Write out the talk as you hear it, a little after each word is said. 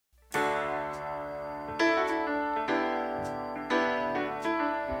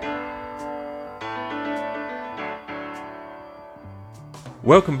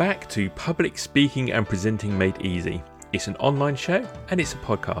Welcome back to Public Speaking and Presenting Made Easy. It's an online show and it's a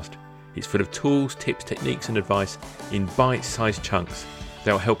podcast. It's full of tools, tips, techniques and advice in bite-sized chunks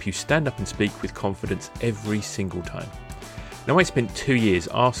that will help you stand up and speak with confidence every single time. Now, I spent 2 years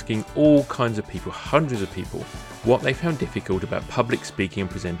asking all kinds of people, hundreds of people, what they found difficult about public speaking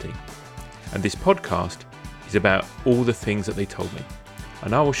and presenting. And this podcast is about all the things that they told me.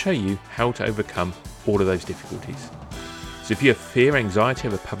 And I will show you how to overcome all of those difficulties. So if you have fear, anxiety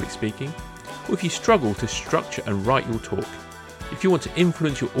over public speaking, or if you struggle to structure and write your talk, if you want to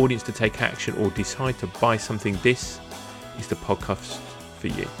influence your audience to take action or decide to buy something, this is the podcast for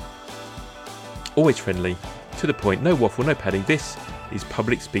you. Always friendly, to the point, no waffle, no padding. This is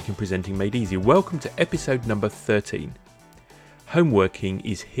Public Speaking Presenting Made Easy. Welcome to episode number 13. Home working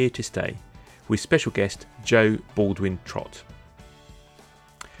is here to stay, with special guest Joe Baldwin Trott.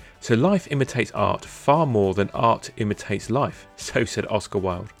 So life imitates art far more than art imitates life, so said Oscar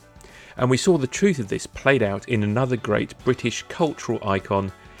Wilde. And we saw the truth of this played out in another great British cultural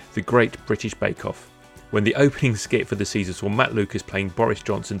icon, The Great British Bake Off, when the opening skit for the season saw Matt Lucas playing Boris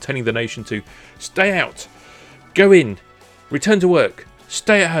Johnson telling the nation to stay out, go in, return to work,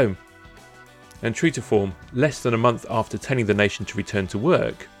 stay at home. And true to form, less than a month after telling the nation to return to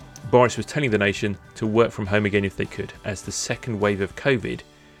work, Boris was telling the nation to work from home again if they could, as the second wave of COVID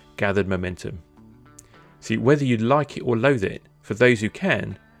gathered momentum. See, whether you like it or loathe it, for those who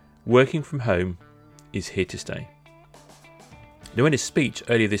can, working from home is here to stay. Now, in his speech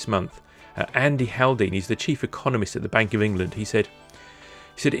earlier this month, Andy Haldane, he's the chief economist at the Bank of England, he said,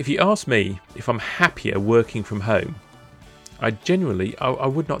 if you ask me if I'm happier working from home, I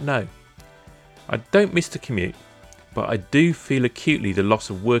would not know. I don't miss the commute, but I do feel acutely the loss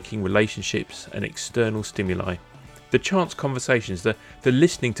of working relationships and external stimuli. The chance conversations, the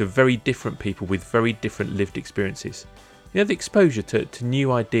listening to very different people with very different lived experiences. The exposure to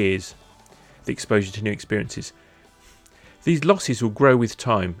new ideas, the exposure to new experiences. These losses will grow with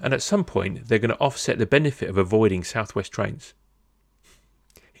time, and at some point they're going to offset the benefit of avoiding South West trains.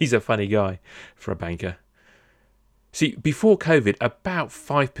 He's a funny guy for a banker. See, before COVID, about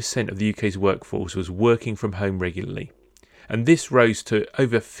 5% of the UK's workforce was working from home regularly. And this rose to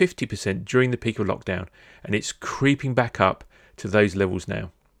over 50% during the peak of lockdown, and it's creeping back up to those levels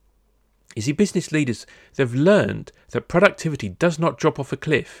now. You see, business leaders, they've learned that productivity does not drop off a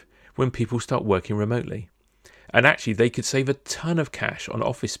cliff when people start working remotely. And actually, they could save a ton of cash on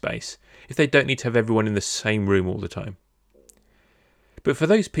office space if they don't need to have everyone in the same room all the time. But for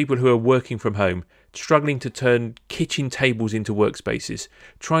those people who are working from home, struggling to turn kitchen tables into workspaces,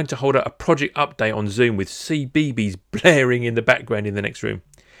 trying to hold a project update on Zoom with CBeebies blaring in the background in the next room,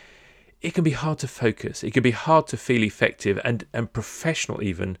 it can be hard to focus. It can be hard to feel effective and professional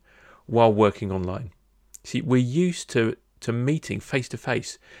even while working online. See, we're used to meeting face to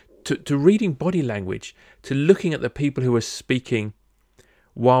face, to reading body language, to looking at the people who are speaking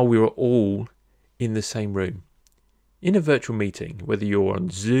while we are all in the same room. In a virtual meeting, whether you're on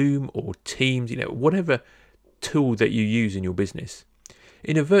Zoom or Teams, whatever tool that you use in your business,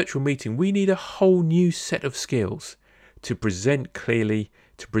 in a virtual meeting, we need a whole new set of skills to present clearly,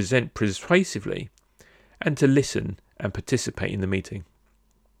 to present persuasively, and to listen and participate in the meeting.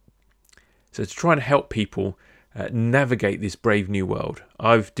 So to try and help people navigate this brave new world,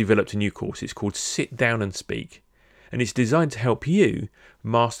 I've developed a new course. It's called Sit Down and Speak, and it's designed to help you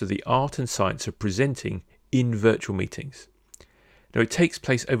master the art and science of presenting in virtual meetings. Now, it takes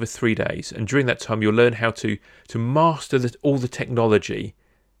place over 3 days, and during that time you'll learn how to master all the technology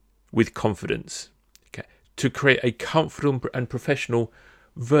with confidence, to create a comfortable and professional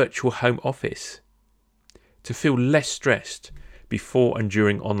virtual home office, to feel less stressed before and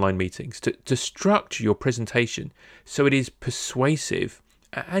during online meetings, to structure your presentation so it is persuasive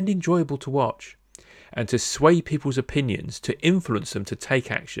and enjoyable to watch, and to sway people's opinions, to influence them to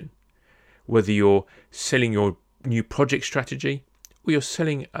take action. Whether you're selling your new project strategy or you're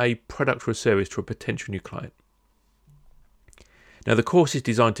selling a product or a service to a potential new client. Now, the course is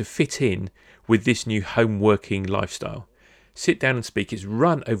designed to fit in with this new home working lifestyle. Sit Down and Speak is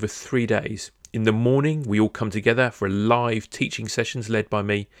run over 3 days. In the morning, we all come together for live teaching sessions led by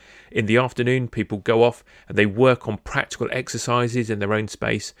me. In the afternoon, people go off and they work on practical exercises in their own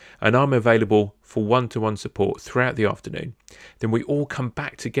space, and I'm available for one-to-one support throughout the afternoon. Then we all come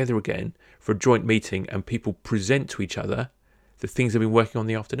back together again for a joint meeting, and people present to each other the things they've been working on in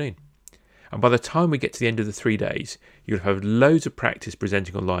the afternoon. And by the time we get to the end of the 3 days, you'll have loads of practice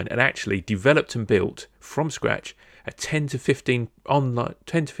presenting online and actually developed and built from scratch a 10 to 15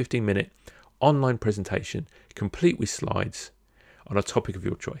 minute online presentation, complete with slides on a topic of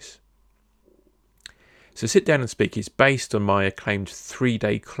your choice. So Sit Down and Speak is based on my acclaimed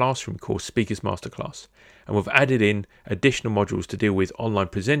 3-day classroom course, Speakers Masterclass. And we've added in additional modules to deal with online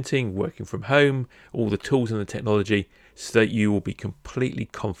presenting, working from home, all the tools and the technology, so that you will be completely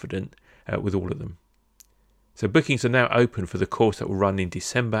confident with all of them. So bookings are now open for the course that will run in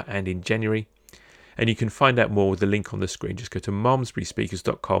December and in January. And you can find out more with the link on the screen. Just go to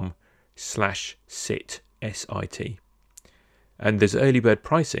malmesburyspeakers.com/sit, S-I-T. And there's early bird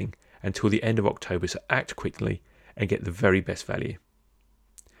pricing until the end of October, so act quickly and get the very best value.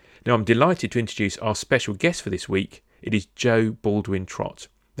 Now, I'm delighted to introduce our special guest for this week. It is Jo Baldwin-Trott.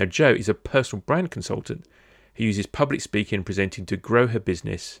 Now, Jo is a personal brand consultant who uses public speaking and presenting to grow her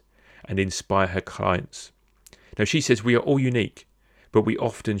business and inspire her clients. Now, she says we are all unique, but we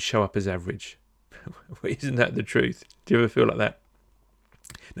often show up as average. Isn't that the truth? Do you ever feel like that?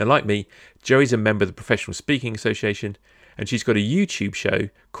 Now, like me, Jo is a member of the Professional Speaking Association, and she's got a YouTube show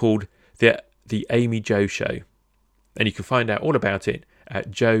called The Amy Jo Show. And you can find out all about it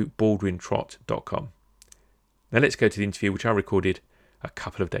at jobaldwintrott.com. Now let's go to the interview, which I recorded a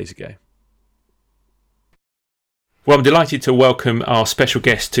couple of days ago. Well, I'm delighted to welcome our special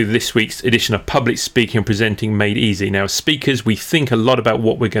guest to this week's edition of Public Speaking and Presenting Made Easy. Now, as speakers, we think a lot about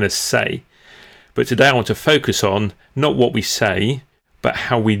what we're going to say, but today I want to focus on not what we say, but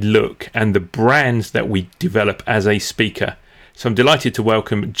how we look and the brands that we develop as a speaker. So I'm delighted to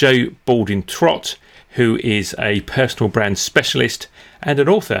welcome Jo Baldwin-Trott, who is a personal brand specialist and an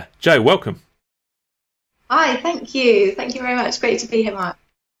author. Jo, welcome. Hi, thank you. Thank you very much. Great to be here, Mark.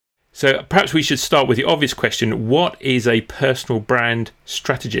 So perhaps we should start with the obvious question. What is a personal brand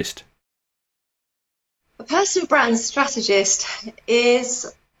strategist? A personal brand strategist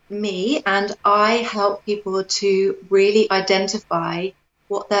is me, and I help people to really identify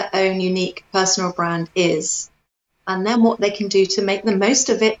what their own unique personal brand is, and then what they can do to make the most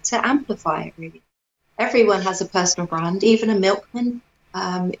of it to amplify it, really. Everyone has a personal brand, even a milkman,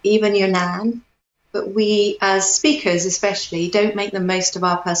 even your nan. But we, as speakers especially, don't make the most of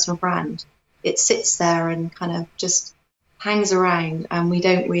our personal brand. It sits there and kind of just hangs around, and we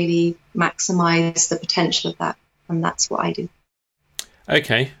don't really maximize the potential of that. And that's what I do.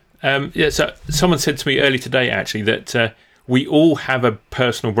 Okay. So someone said to me earlier today, actually, that we all have a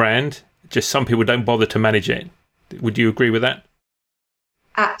personal brand, just some people don't bother to manage it. Would you agree with that?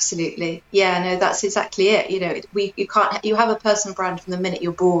 Absolutely. Yeah, no, that's exactly it. You know, you have a personal brand from the minute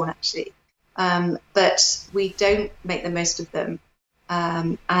you're born, actually. But we don't make the most of them.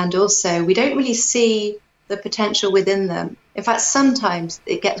 And also we don't really see the potential within them. In fact, sometimes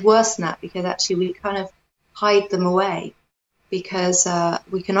it gets worse than that, because actually we kind of hide them away, because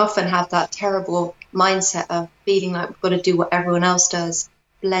we can often have that terrible mindset of feeling like we've got to do what everyone else does,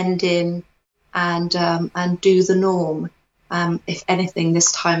 blend in and do the norm. If anything,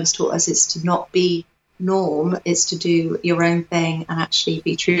 this time has taught us it's to not be norm, it's to do your own thing and actually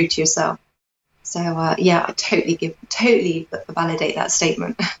be true to yourself. So, I totally validate that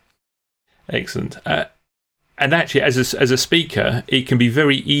statement. Excellent. And actually, as a speaker, it can be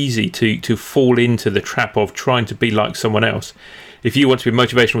very easy to fall into the trap of trying to be like someone else. If you want to be a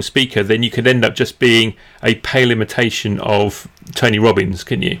motivational speaker, then you could end up just being a pale imitation of Tony Robbins,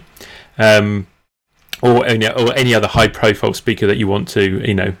 couldn't you? Or any other high-profile speaker that you want to,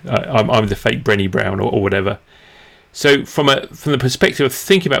 I'm the fake Brené Brown or whatever. So from the perspective of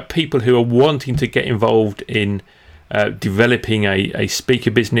thinking about people who are wanting to get involved in developing a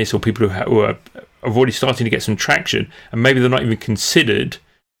speaker business, or people who are already starting to get some traction, and maybe they're not even considered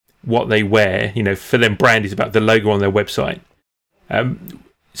what they wear, for them brand is about the logo on their website.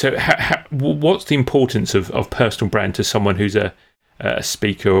 So what's the importance of personal brand to someone who's a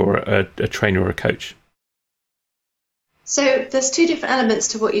speaker or a trainer or a coach? So there's two different elements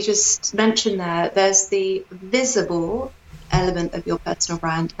to what you just mentioned there. There's the visible element of your personal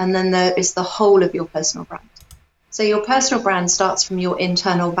brand, and then there is the whole of your personal brand. So your personal brand starts from your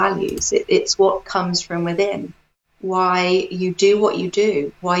internal values. It's what comes from within, why you do what you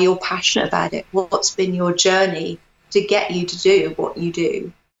do, why you're passionate about it, what's been your journey to get you to do what you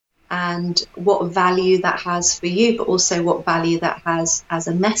do, and what value that has for you, but also what value that has as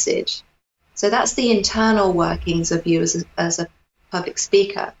a message. So that's the internal workings of you as a public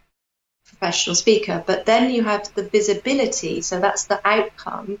speaker, professional speaker. But then you have the visibility. So that's the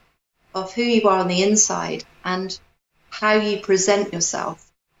outcome of who you are on the inside and how you present yourself.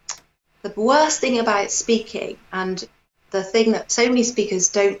 The worst thing about speaking, and the thing that so many speakers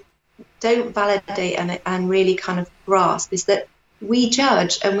don't validate and really kind of grasp, is that we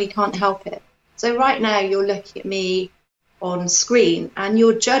judge and we can't help it. So right now you're looking at me on screen and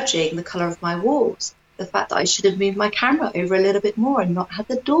you're judging the colour of my walls, the fact that I should have moved my camera over a little bit more and not had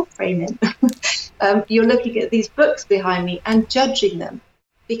the door frame in. You're looking at these books behind me and judging them,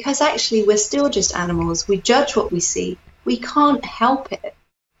 because actually we're still just animals. We judge what we see. We can't help it.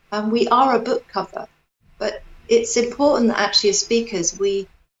 We are a book cover, but it's important that actually as speakers we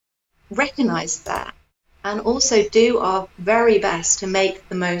recognize that and also do our very best to make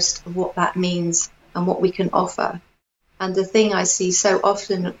the most of what that means and what we can offer. And the thing I see so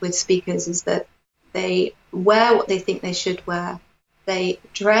often with speakers is that they wear what they think they should wear. They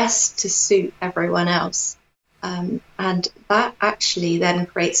dress to suit everyone else. And that actually then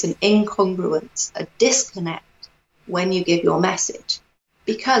creates an incongruence, a disconnect when you give your message.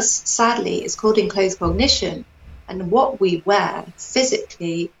 Because sadly, it's called enclosed cognition. And what we wear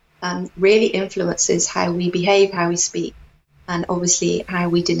physically really influences how we behave, how we speak, and obviously how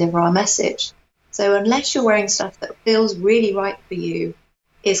we deliver our message. So unless you're wearing stuff that feels really right for you,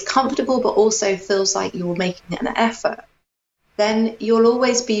 is comfortable, but also feels like you're making an effort, then you'll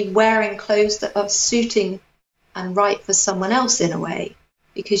always be wearing clothes that are suiting and right for someone else in a way,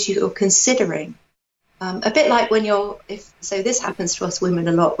 because you're considering. A bit like when so this happens to us women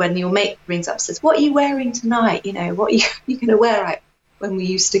a lot, when your mate rings up and says, what are you wearing tonight? What are you going to wear out when we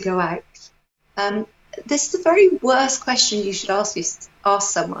used to go out? This is the very worst question you should ask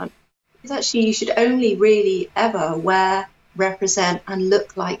someone. Because actually you should only really ever wear, represent and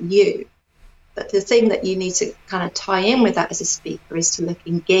look like you. But the thing that you need to kind of tie in with that as a speaker is to look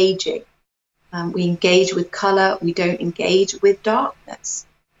engaging. We engage with colour, we don't engage with darkness.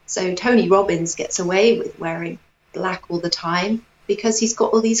 So Tony Robbins gets away with wearing black all the time because he's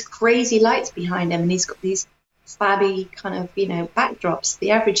got all these crazy lights behind him and he's got these fabby kind of, backdrops.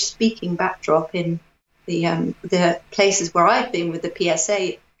 The average speaking backdrop in the places where I've been with the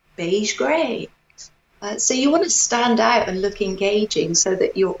PSA, beige grey. So you want to stand out and look engaging so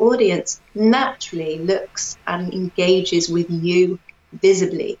that your audience naturally looks and engages with you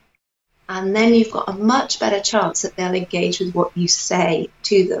visibly. And then you've got a much better chance that they'll engage with what you say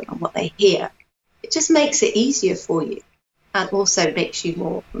to them and what they hear. It just makes it easier for you and also makes you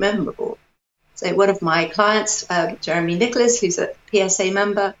more memorable. So one of my clients, Jeremy Nicholas, who's a PSA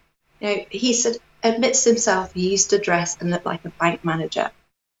member, he admits himself he used to dress and look like a bank manager.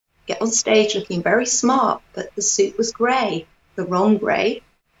 Get on stage looking very smart, but the suit was grey, the wrong grey,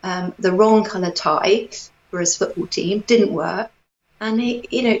 the wrong colour tie for his football team, didn't work. And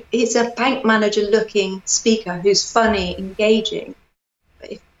he's a bank manager looking speaker who's funny, engaging.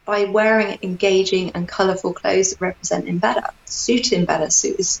 But by wearing engaging and colourful clothes that represent him better, suit him better,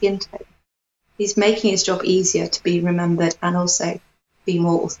 suit his skin tone, he's making his job easier to be remembered and also be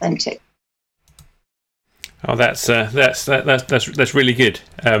more authentic. Oh, that's really good.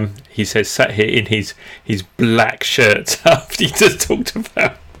 He says sat here in his black shirt after he just talked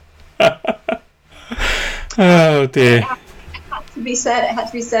about. Oh dear. It had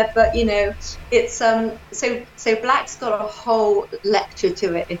to be said, but it's so black's got a whole lecture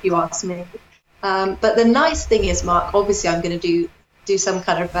to it, if you ask me. But the nice thing is, Mark, obviously I'm going to do some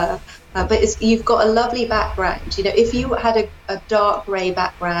kind of but you've got a lovely background. If you had a dark grey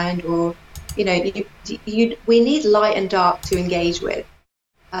background, or we need light and dark to engage with,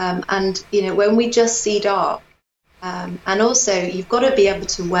 and when we just see dark, and also you've got to be able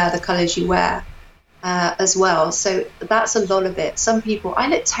to wear the colours you wear as well. So that's a lot of it. Some people, I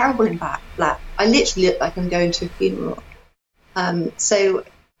look terrible in black. I literally look like I'm going to a funeral. So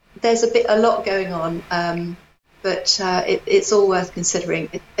there's a lot going on, but it's all worth considering.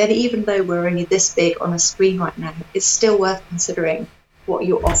 And even though we're only this big on a screen right now, it's still worth considering what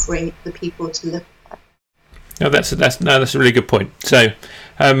you're offering the people to look at. No, that's a really good point. So,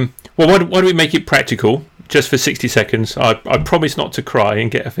 why do we make it practical? Just for 60 seconds, I promise not to cry and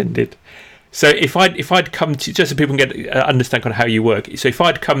get offended. So if I'd come to, just so people can get understand kind of how you work. So if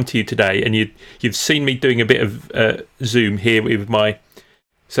I'd come to you today and you've seen me doing a bit of Zoom here with my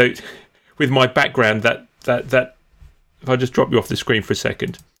background that if I just drop you off the screen for a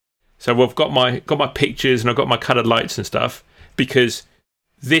second. So I've got my pictures and I've got my coloured lights and stuff, because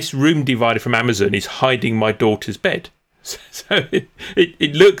this room divider from Amazon is hiding my daughter's bed. So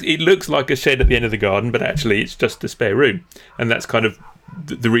it looks like a shed at the end of the garden, but actually it's just a spare room, and that's kind of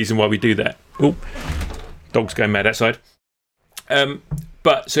the reason why we do that. Oh, dog's going mad outside.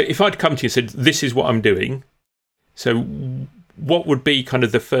 But so if I'd come to you and said, this is what I'm doing, so what would be kind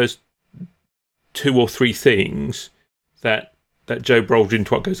of the first 2 or 3 things that Joe rolls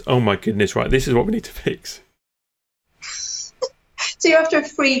into what goes, oh my goodness, right, this is what we need to fix? So you're after a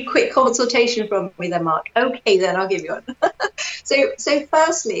free quick consultation from me then, Mark? Okay, then I'll give you one. So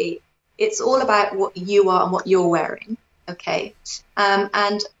firstly, it's all about what you are and what you're wearing. Okay.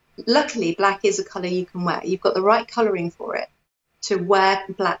 And luckily, black is a colour you can wear. You've got the right colouring for it to wear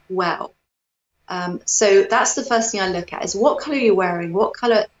black well. So that's the first thing I look at is what colour you're wearing, what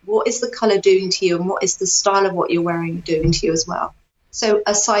is the colour doing to you, and what is the style of what you're wearing doing to you as well. So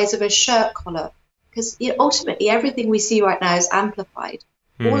a size of a shirt collar, because ultimately everything we see right now is amplified.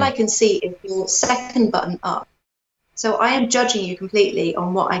 All I can see is your second button up. So I am judging you completely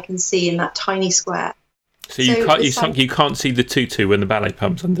on what I can see in that tiny square. So you can't see the tutu when the ballet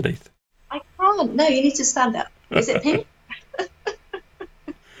pump's underneath. I can't. No, you need to stand up. Is it pink?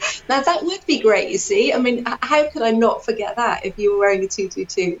 Now that would be great. You see, I mean, how could I not forget that if you were wearing a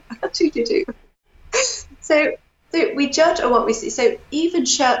 222? So we judge on what we see. So even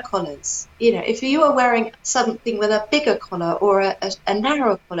shirt collars, if you are wearing something with a bigger collar or a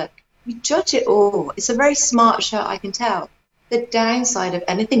narrower collar, we judge it all. It's a very smart shirt, I can tell. The downside of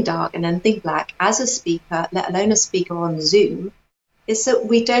anything dark and anything black as a speaker, let alone a speaker on Zoom, is that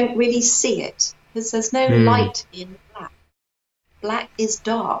we don't really see it because there's no light in black. Black is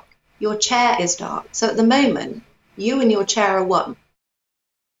dark. Your chair is dark. So at the moment, you and your chair are one.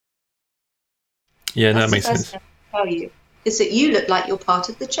 Yeah, that makes sense. Thing I can tell you is that you look like you're part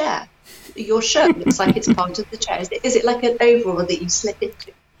of the chair. Your shirt looks like it's part of the chair. Is it like an overall that you slip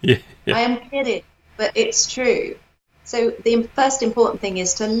into? Yeah. I am kidding, but it's true. So the first important thing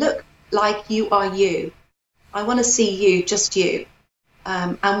is to look like you are you. I want to see you, just you.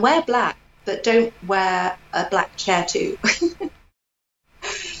 And wear black, but don't wear a black chair too.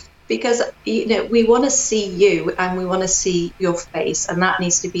 Because we want to see you and we want to see your face, and that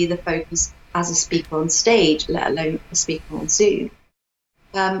needs to be the focus as a speaker on stage, let alone a speaker on Zoom.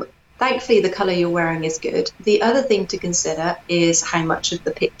 Thankfully, the colour you're wearing is good. The other thing to consider is how much of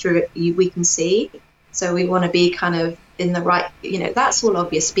the picture we can see. So we want to be kind of in the right, that's all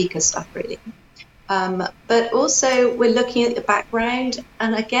obvious speaker stuff, really. But also we're looking at the background,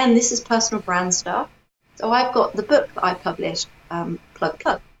 and again, this is personal brand stuff. So I've got the book that I published,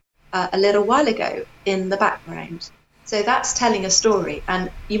 Plug, a little while ago in the background. So that's telling a story,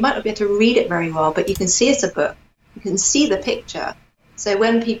 and you might not be able to read it very well, but you can see it's a book. You can see the picture. So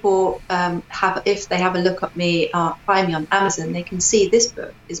when people if they have a look at me, find me on Amazon, they can see this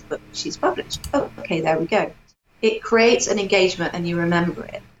book she's published. Oh, okay, there we go. It creates an engagement, and you remember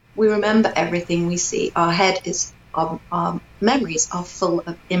it. We remember everything we see. Our our memories are full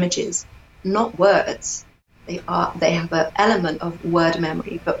of images, not words. They have an element of word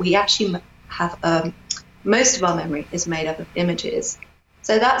memory, but we actually have most of our memory is made up of images.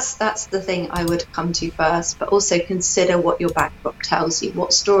 So that's the thing I would come to first, but also consider what your backdrop tells you.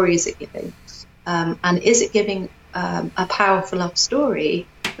 What story is it giving? And is it giving a powerful enough story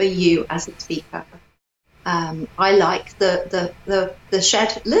for you as a speaker? I like the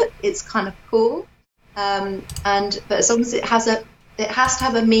shed look. It's kind of cool. But as long as it has to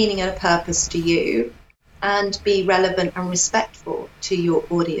have a meaning and a purpose to you, and be relevant and respectful to your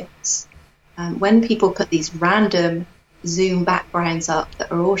audience. When people put these random Zoom backgrounds up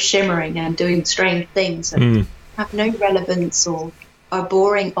that are all shimmering and doing strange things and have no relevance or are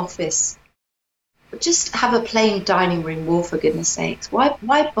boring office, but just have a plain dining room wall, for goodness sakes.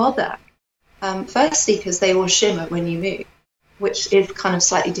 Why bother? Firstly, because they all shimmer when you move, which is kind of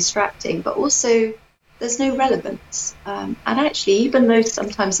slightly distracting, but also there's no relevance. And actually, even though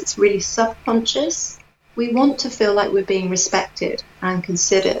sometimes it's really subconscious, we want to feel like we're being respected and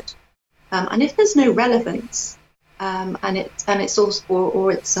considered. And if there's no relevance, and it's also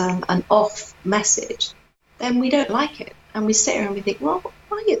or it's an off message, then we don't like it, and we sit here and we think, well,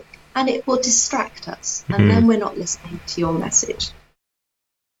 why? And it will distract us, and then we're not listening to your message.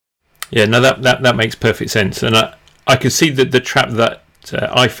 Yeah, no, that makes perfect sense, and I can see the trap that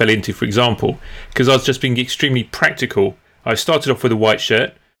I fell into, for example, because I was just being extremely practical. I started off with a white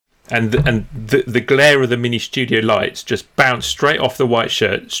shirt. And the glare of the mini studio lights just bounced straight off the white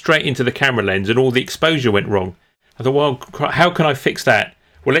shirt, straight into the camera lens, and all the exposure went wrong. I thought, well, how can I fix that?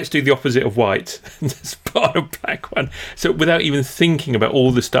 Well, let's do the opposite of white. Just put on a black one. So without even thinking about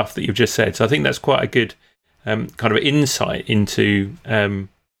all the stuff that you've just said. So I think that's quite a good kind of insight into in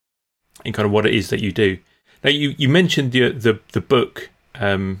kind of what it is that you do. Now, you mentioned the book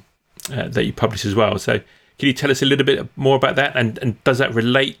that you published as well. So can you tell us a little bit more about that, and does that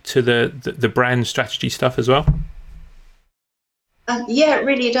relate to the brand strategy stuff as well? Yeah, it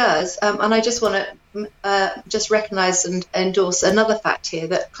really does. And I just want to just recognise and endorse another fact here,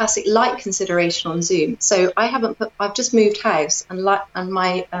 that classic light consideration on Zoom. So I've just moved house, and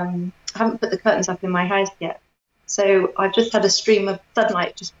my I haven't put the curtains up in my house yet. So I've just had a stream of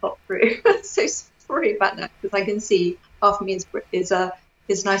sunlight just pop through. So sorry about that, because I can see half of me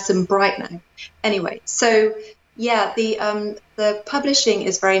is nice and bright now. Anyway, so Yeah, the publishing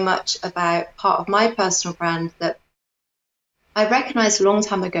is very much about part of my personal brand that I recognized a long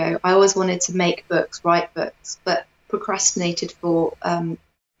time ago. I always wanted to make books, write books, but procrastinated for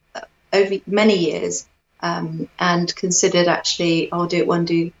over many years, and considered actually, I'll do it one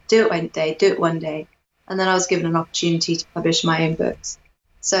day, do it one day. And then I was given an opportunity to publish my own books.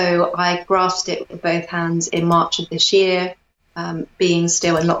 So I grasped it with both hands in March of this year. Being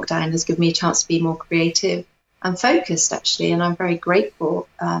still in lockdown has given me a chance to be more creative and focused, actually, and I'm very grateful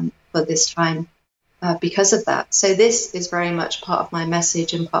for this time because of that. So this is very much part of my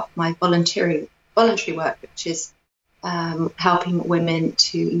message and part of my voluntary work, which is helping women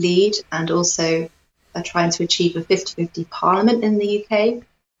to lead and also trying to achieve a 50-50 parliament in the UK.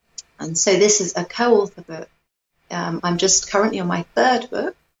 And so this is a co-author book. I'm just currently on my third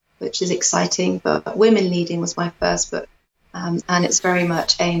book, which is exciting, but Women Leading was my first book. And it's very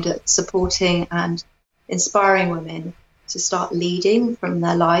much aimed at supporting and inspiring women to start leading from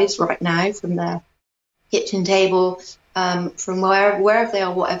their lives right now, from their kitchen table, from wherever they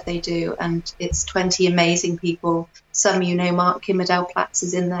are, whatever they do. And it's 20 amazing people. Some, Mark Kimmerdale-Platts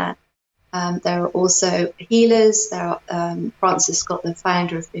is in there. There are also healers. There are Francis Scott, the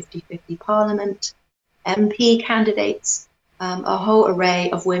founder of 50-50 Parliament, MP candidates, a whole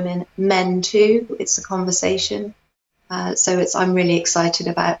array of women, men too. It's a conversation. So I'm really excited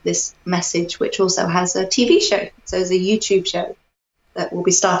about this message, which also has a TV show. So there's a YouTube show that will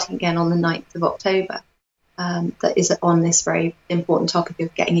be starting again on the 9th of October that is on this very important topic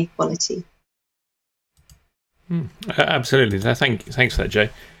of getting equality. Absolutely. Thanks for that, Jo.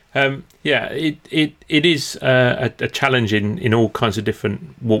 It is a challenge in all kinds of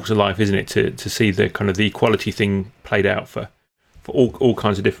different walks of life, isn't it, to see the kind of the equality thing played out for all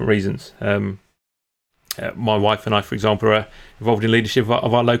kinds of different reasons. My wife and I, for example, are involved in leadership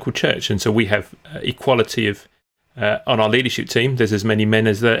of our local church, and so we have equality of on our leadership team. There's as many men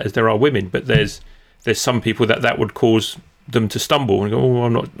as there are women, but there's some people that would cause them to stumble and go, oh,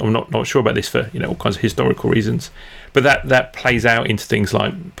 I'm not sure about this for all kinds of historical reasons. But that plays out into things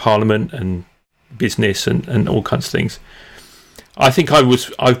like Parliament and business and all kinds of things. I think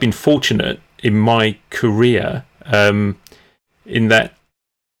I've been fortunate in my career in that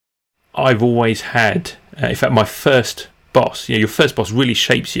I've always had, in fact, my first boss. Your first boss really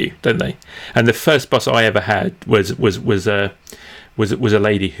shapes you, don't they? And the first boss I ever had was a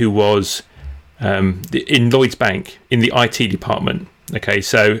lady who was in Lloyds Bank in the IT department. Okay,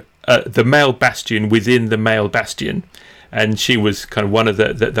 so the male bastion within the male bastion, and she was kind of one of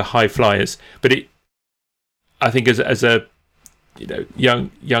the high flyers. But I think as a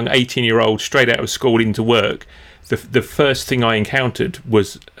young 18-year-old straight out of school into work, the first thing I encountered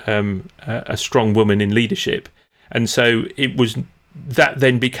was a strong woman in leadership, and so it was that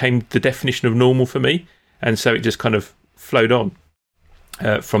then became the definition of normal for me, and so it just kind of flowed on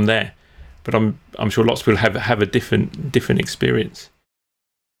from there. But I'm sure lots of people have a different experience.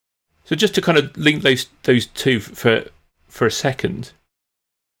 So just to kind of link those two for a second,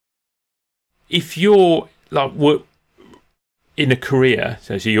 if you're like in a career,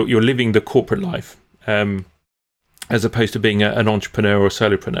 so you're living the corporate life, as opposed to being an entrepreneur or a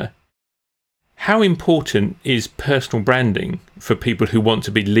solopreneur, how important is personal branding for people who want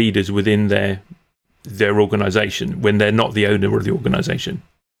to be leaders within their organisation when they're not the owner of the organisation?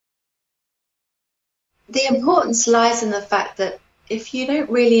 The importance lies in the fact that if you don't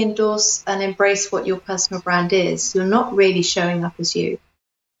really endorse and embrace what your personal brand is, you're not really showing up as you.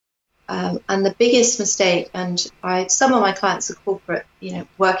 And the biggest mistake, and some of my clients are corporate,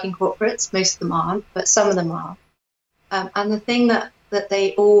 working corporates, most of them aren't, but some of them are. And the thing that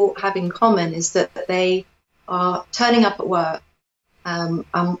they all have in common is that they are turning up at work.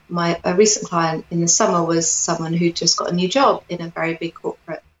 A recent client in the summer was someone who just got a new job in a very big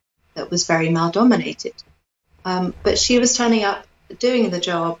corporate that was very male-dominated. But she was turning up, doing the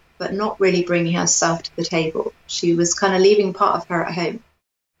job, but not really bringing herself to the table. She was kind of leaving part of her at home.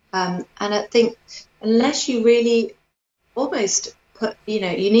 And I think unless you really almost put, you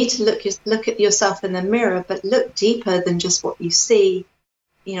need to look at yourself in the mirror, but look deeper than just what you see,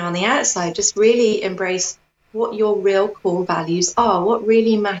 on the outside. Just really embrace what your real core values are, what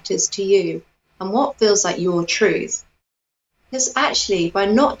really matters to you, and what feels like your truth. Because actually, by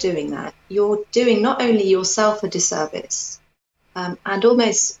not doing that, you're doing not only yourself a disservice and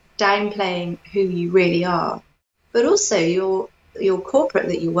almost downplaying who you really are, but also your corporate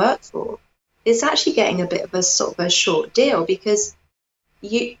that you work for is actually getting a bit of a sort of a short deal, because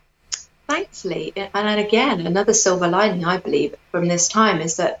you, thankfully, and again, another silver lining, I believe, from this time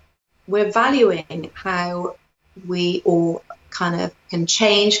is that we're valuing how we all kind of can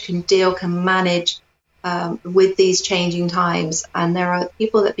change, can deal, can manage with these changing times, and there are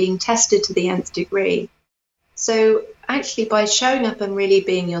people that are being tested to the nth degree. So actually, by showing up and really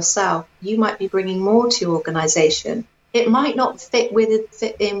being yourself, you might be bringing more to your organization. It might not fit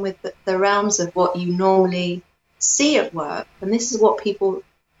in with the realms of what you normally see at work. And this is what the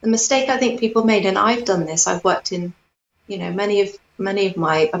mistake I think people made, and I've done this. I've worked in, many of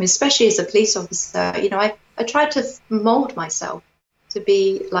my, especially as a police officer, I tried to mold myself to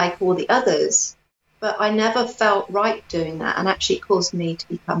be like all the others, but I never felt right doing that. And actually it caused me to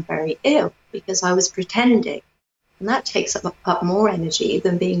become very ill because I was pretending. And that takes up more energy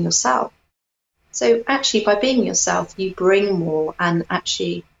than being yourself. So actually, by being yourself, you bring more, and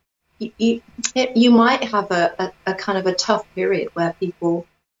actually, you might have a kind of a tough period where people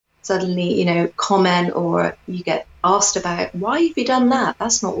suddenly, comment, or you get asked about, why have you done that?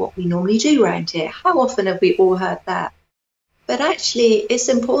 That's not what we normally do around here. How often have we all heard that? But actually, it's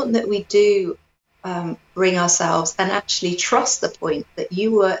important that we do bring ourselves and actually trust the point that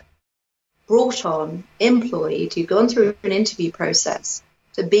you were brought on, employed, you've gone through an interview process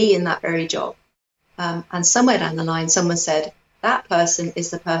to be in that very job. And somewhere down the line, someone said, that person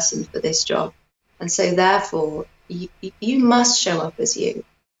is the person for this job. And so therefore, you must show up as you.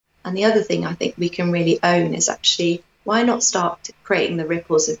 And the other thing I think we can really own is actually, why not start creating the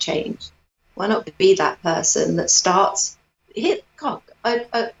ripples of change? Why not be that person that starts, 10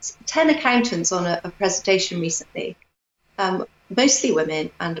 accountants on a presentation recently, mostly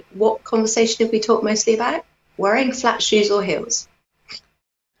women, and what conversation have we talked mostly about? Wearing flat shoes or heels.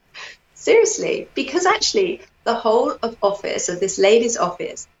 Seriously, because actually the whole of this lady's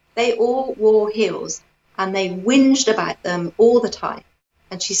office, they all wore heels and they whinged about them all the time.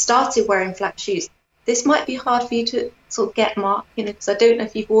 And she started wearing flat shoes. This might be hard for you to sort of get, Mark, because I don't know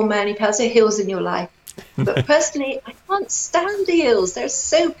if you've worn many pairs of heels in your life. But personally, I can't stand heels. They're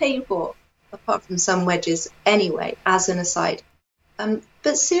so painful, apart from some wedges anyway, as an aside.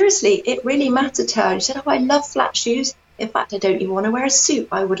 But seriously, it really mattered to her. She said, I love flat shoes. In fact, I don't even want to wear a suit.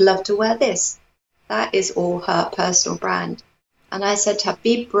 I would love to wear this. That is all her personal brand. And I said to her,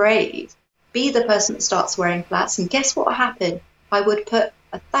 be brave. Be the person that starts wearing flats. And guess what will happen? I would put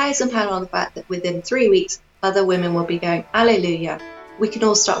 £1,000 on the fact that within 3 weeks, other women will be going, hallelujah, we can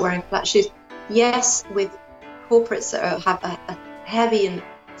all start wearing flat shoes. Yes, with corporates that have a heavy and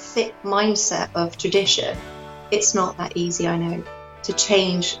thick mindset of tradition, it's not that easy, I know, to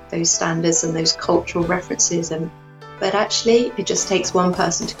change those standards and those cultural references. But actually, it just takes one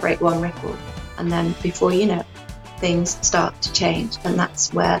person to create one ripple. And then before you know, things start to change. And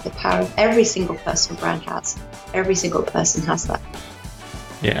that's where the power of every single personal brand has. Every single person has that.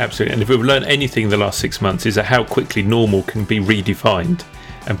 Yeah, absolutely. And if we've learned anything in the last 6 months, is that how quickly normal can be redefined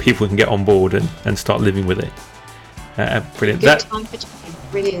and people can get on board and start living with it. Brilliant. Good time for change,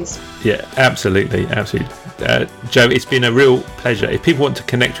 really is. Yeah, absolutely. Jo, it's been a real pleasure. If people want to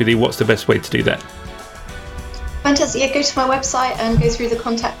connect with you, what's the best way to do that? Fantastic. Yeah, go to my website and go through the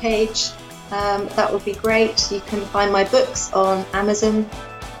contact page. That would be great. You can find my books on Amazon.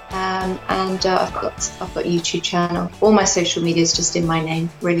 And I've got YouTube channel. All my social media is just in my name.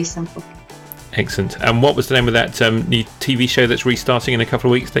 Really simple. Excellent. And what was the name of that new TV show that's restarting in a couple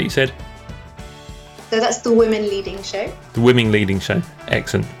of weeks that you said? So that's the Women Leading Show. The Women Leading Show.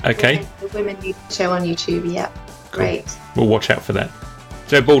 Excellent. Okay. The Women Leading Show on YouTube. Yeah. Great. Cool. We'll watch out for that.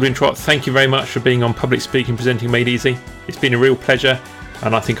 Jo Baldwin-Trott, thank you very much for being on Public Speaking Presenting Made Easy. It's been a real pleasure,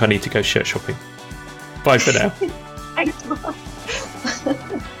 and I think I need to go shirt shopping. Bye for now. Thanks, Mark.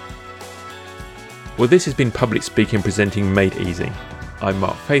 Well, this has been Public Speaking Presenting Made Easy. I'm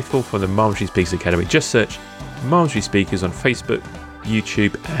Mark Faithfull from the Malmesbury Speakers Academy. Just search Malmesbury Speakers on Facebook,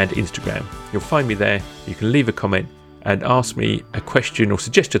 YouTube and Instagram. You'll find me there. You can leave a comment and ask me a question or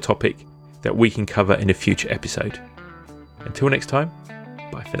suggest a topic that we can cover in a future episode. Until next time,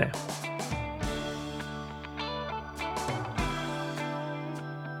 bye for now.